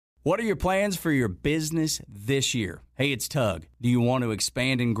What are your plans for your business this year? Hey, it's Tug. Do you want to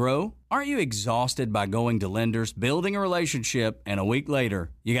expand and grow? Aren't you exhausted by going to lenders, building a relationship, and a week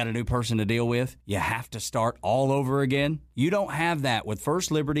later, you got a new person to deal with? You have to start all over again? You don't have that with First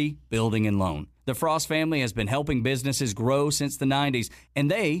Liberty Building and Loan. The Frost family has been helping businesses grow since the 90s,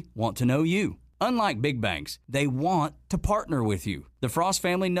 and they want to know you. Unlike big banks, they want to partner with you. The Frost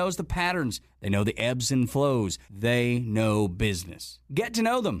family knows the patterns. They know the ebbs and flows. They know business. Get to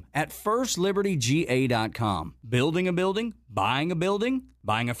know them at firstlibertyga.com. Building a building, buying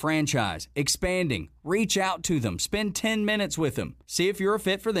a franchise, expanding. Reach out to them. Spend 10 minutes with them. See if you're a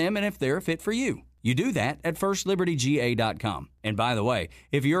fit for them and if they're a fit for you. You do that at firstlibertyga.com. And by the way,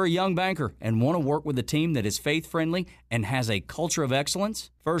 if you're a young banker and want to work with a team that is faith-friendly and has a culture of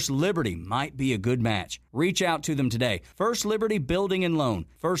excellence, First Liberty might be a good match. Reach out to them today. First Liberty Building and Loan.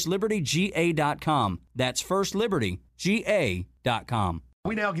 firstlibertyga.com. That's firstlibertyga.com.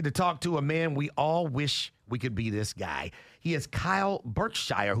 We now get to talk to a man we all wish we could be this guy. He is Kyle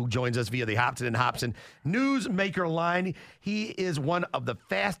Berkshire, who joins us via the Hobson and Hobson Newsmaker line. He is one of the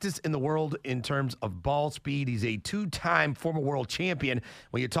fastest in the world in terms of ball speed. He's a two-time former world champion.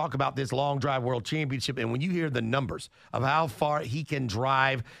 When you talk about this long drive world championship, and when you hear the numbers of how far he can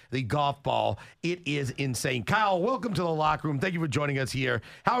drive the golf ball, it is insane. Kyle, welcome to the locker room. Thank you for joining us here.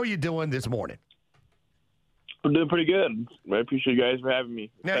 How are you doing this morning? I'm doing pretty good. I appreciate you guys for having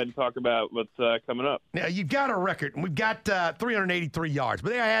me. Excited to talk about what's coming up. Now, you've got a record, and we've got 383 yards, but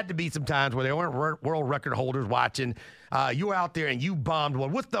there had to be some times where there weren't world record holders watching. You were out there, and you bombed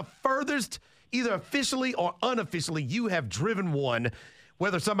one. What's the furthest, either officially or unofficially, you have driven one,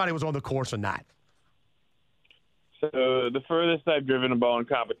 whether somebody was on the course or not? So the furthest I've driven a ball in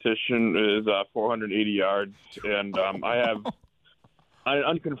competition is 480 yards, and I have – on an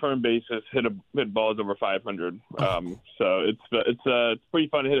unconfirmed basis, hit balls over 500. So it's pretty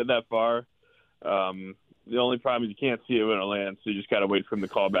fun to hit it that far. The only problem is you can't see it when it lands, so you just got to wait for him to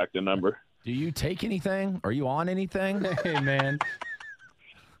call back the number. Do you take anything? Are you on anything? Hey, man.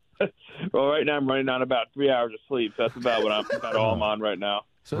 Well, right now I'm running on about 3 hours of sleep. So that's about all I'm on right now.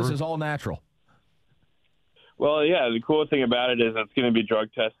 So this is all natural. Well, yeah, the cool thing about it is it's going to be drug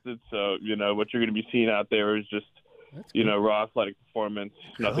tested. So, what you're going to be seeing out there is just, raw athletic performance,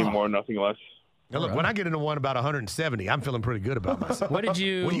 nothing more, nothing less. Now, look, when I get into one about 170, I'm feeling pretty good about myself. What did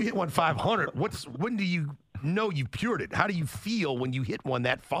you? When you hit one 500, when do you know you've cured it? How do you feel when you hit one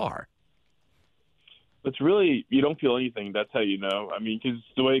that far? It's really, you don't feel anything. That's how you know. I mean, because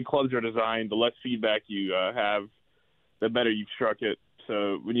the way clubs are designed, the less feedback you have, the better you've struck it.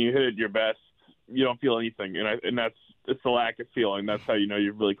 So when you hit it your best, you don't feel anything, and it's the lack of feeling. That's how you know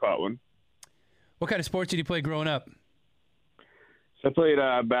you've really caught one. What kind of sports did you play growing up? So I played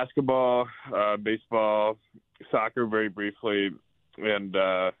basketball, baseball, soccer very briefly, and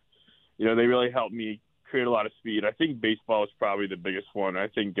they really helped me create a lot of speed. I think baseball is probably the biggest one. I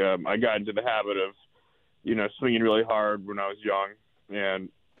think I got into the habit of, swinging really hard when I was young, and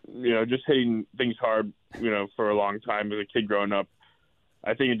just hitting things hard, for a long time as a kid growing up.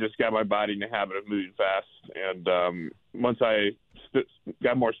 I think it just got my body in the habit of moving fast, and once I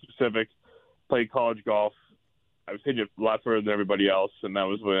got more specific, played college golf, I was hitting it a lot further than everybody else, and that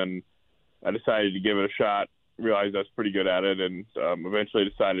was when I decided to give it a shot, realized I was pretty good at it, and eventually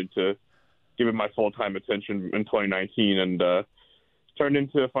decided to give it my full-time attention in 2019, and turned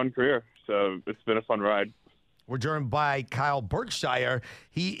into a fun career. So it's been a fun ride. We're joined by Kyle Berkshire.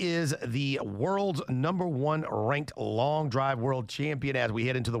 He is the world's #1 ranked long drive world champion as we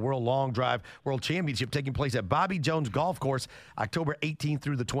head into the World Long Drive World Championship taking place at Bobby Jones Golf Course October 18th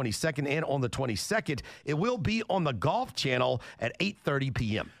through the 22nd. And on the 22nd, it will be on the Golf Channel at 8:30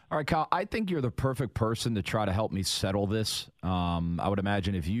 p.m. All right, Kyle, I think you're the perfect person to try to help me settle this. I would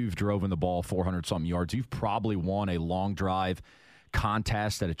imagine if you've driven the ball 400-something yards, you've probably won a long drive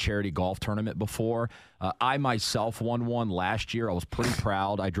contest at a charity golf tournament before. I myself won one last year. I was pretty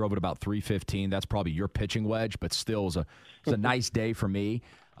proud. I drove it about 315. That's probably your pitching wedge, but still it was a nice day for me.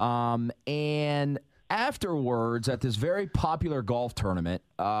 And afterwards, at this very popular golf tournament,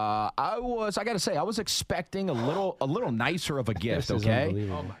 I got to say, I was expecting a little nicer of a gift, okay?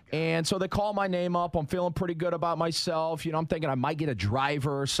 Oh and so they call my name up. I'm feeling pretty good about myself. I'm thinking I might get a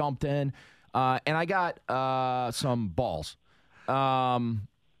driver or something. And I got some balls.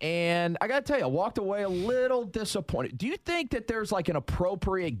 And I got to tell you, I walked away a little disappointed. Do you think that there's like an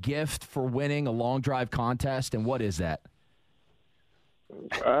appropriate gift for winning a long drive contest, and what is that?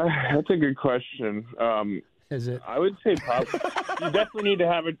 That's a good question. Is it? I would say probably you definitely need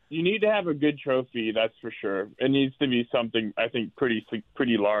to have a good trophy. That's for sure. It needs to be something I think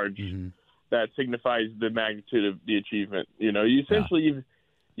pretty large that signifies the magnitude of the achievement. You essentially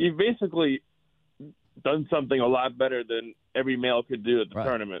you've basically done something a lot better than every male could do at the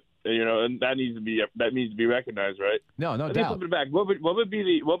tournament. And that needs to be recognized, right? No doubt. Flip it back. What would be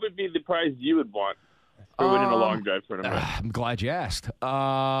the prize you would want for winning a long drive tournament? I'm glad you asked.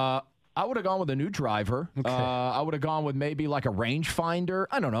 I would have gone with a new driver. Okay. I would have gone with maybe like a rangefinder.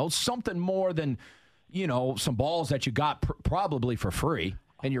 I don't know, something more than some balls that you got probably for free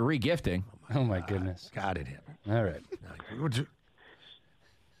and you're regifting. Oh my goodness. Got it happened. All right. We're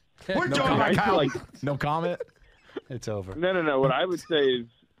joined by Kyle. No comment? It's over. No. What I would say is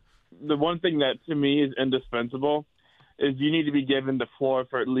the one thing that to me is indispensable is you need to be given the floor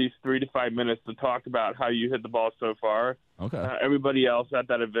for at least 3 to 5 minutes to talk about how you hit the ball so far. Okay. Everybody else at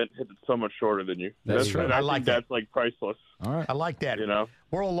that event hit it so much shorter than you. That's true. I think that's like priceless. All right. I like that.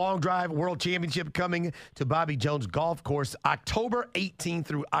 World Long Drive World Championship coming to Bobby Jones Golf Course October 18th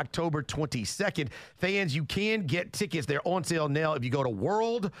through October 22nd. Fans, you can get tickets. They're on sale now if you go to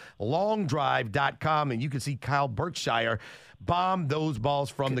worldlongdrive.com, and you can see Kyle Berkshire bomb those balls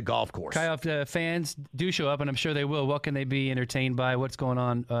from the golf course. Kyle, if fans do show up, and I'm sure they will, what can they be entertained by? What's going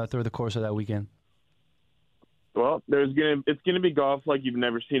on through the course of that weekend? Well, it's gonna be golf like you've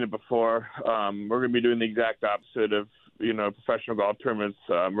never seen it before. We're gonna be doing the exact opposite of professional golf tournaments.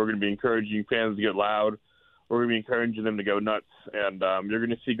 We're gonna be encouraging fans to get loud. We're gonna be encouraging them to go nuts, and you're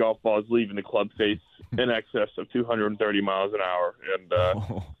gonna see golf balls leaving the club face in excess of 230 miles an hour. And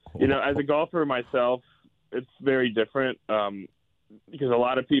as a golfer myself, it's very different because a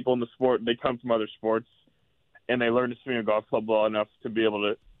lot of people in the sport, they come from other sports and they learn to swing a golf club well enough to be able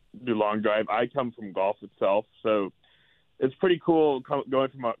to do long drive. I come from golf itself, so it's pretty cool going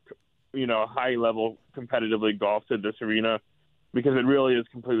from a high level competitively golf to this arena because it really is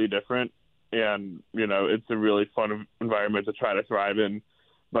completely different, and it's a really fun environment to try to thrive in.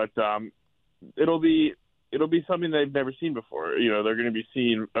 But it'll be something they've never seen before. They're going to be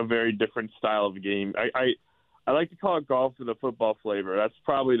seeing a very different style of game. I like to call it golf with a football flavor. That's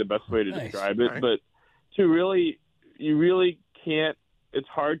probably the best way to describe it. Right. But you really can't. It's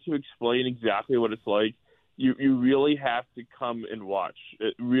hard to explain exactly what it's like. You really have to come and watch.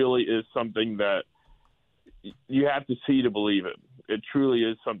 It really is something that you have to see to believe it. It truly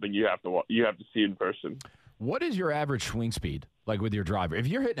is something you have to see in person. What is your average swing speed like with your driver? If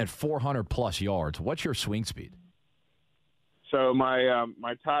you're hitting at 400 plus yards, what's your swing speed? So my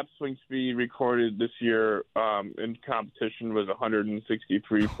top swing speed recorded this year in competition was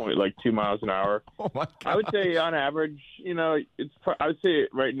 163.2 miles an hour. Oh my God. I would say on average, I would say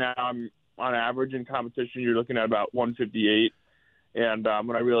right now I'm on average in competition you're looking at about 158, and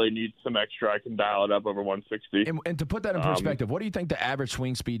when I really need some extra, I can dial it up over 160. And to put that in perspective, what do you think the average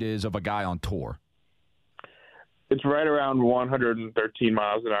swing speed is of a guy on tour? It's right around 113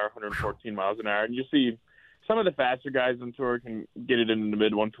 miles an hour, 114 miles an hour, and you see. Some of the faster guys on tour can get it in the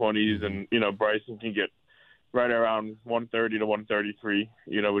mid 120s, and Bryson can get right around 130 to 133.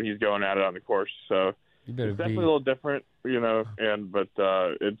 When he's going at it on the course. So it's definitely a little different. But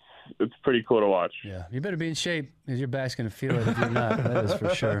it's pretty cool to watch. Yeah, you better be in shape because your back's going to feel it if you're not. That is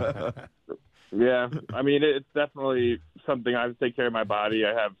for sure. Yeah, I mean it's definitely something I have to take care of my body.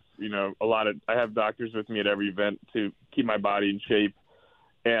 I have I have doctors with me at every event to keep my body in shape,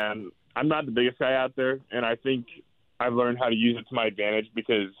 and I'm not the biggest guy out there, and I think I've learned how to use it to my advantage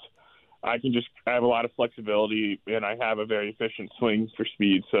because I have a lot of flexibility, and I have a very efficient swing for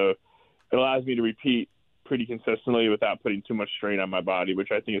speed. So it allows me to repeat pretty consistently without putting too much strain on my body,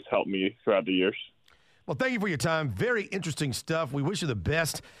 which I think has helped me throughout the years. Well, thank you for your time. Very interesting stuff. We wish you the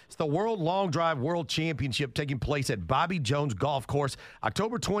best. It's the World Long Drive World Championship taking place at Bobby Jones Golf Course,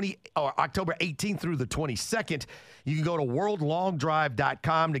 October 18th through the 22nd. You can go to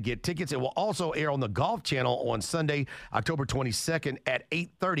worldlongdrive.com to get tickets. It will also air on the Golf Channel on Sunday, October 22nd at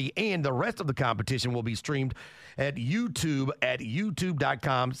 8:30, and the rest of the competition will be streamed at YouTube at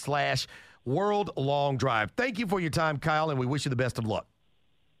youtube.com/worldlongdrive. Thank you for your time, Kyle, and we wish you the best of luck.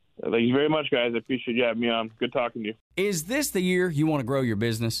 Thank you very much, guys. I appreciate you having me on. Good talking to you. Is this the year you want to grow your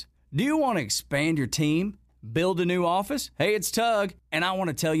business? Do you want to expand your team? Build a new office? Hey, it's Tug, and I want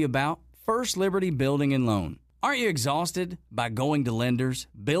to tell you about First Liberty Building and Loan. Aren't you exhausted by going to lenders,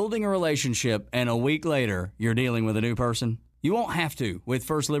 building a relationship, and a week later, you're dealing with a new person? You won't have to with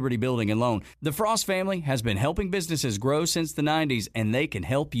First Liberty Building and Loan. The Frost family has been helping businesses grow since the 90s, and they can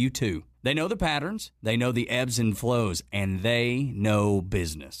help you too. They know the patterns, they know the ebbs and flows, and they know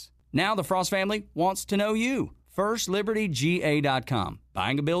business. Now the Frost family wants to know you. FirstLibertyGA.com.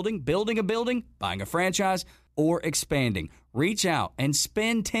 Buying a building, building a building, buying a franchise, or expanding. Reach out and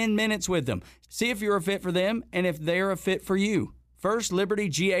spend 10 minutes with them. See if you're a fit for them and if they're a fit for you.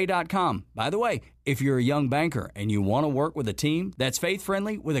 FirstLibertyGA.com. By the way, if you're a young banker and you want to work with a team that's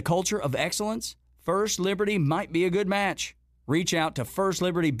faith-friendly with a culture of excellence, First Liberty might be a good match. Reach out to First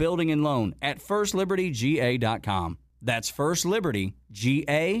Liberty Building and Loan at FirstLibertyGA.com. That's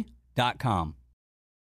FirstLibertyGA.com.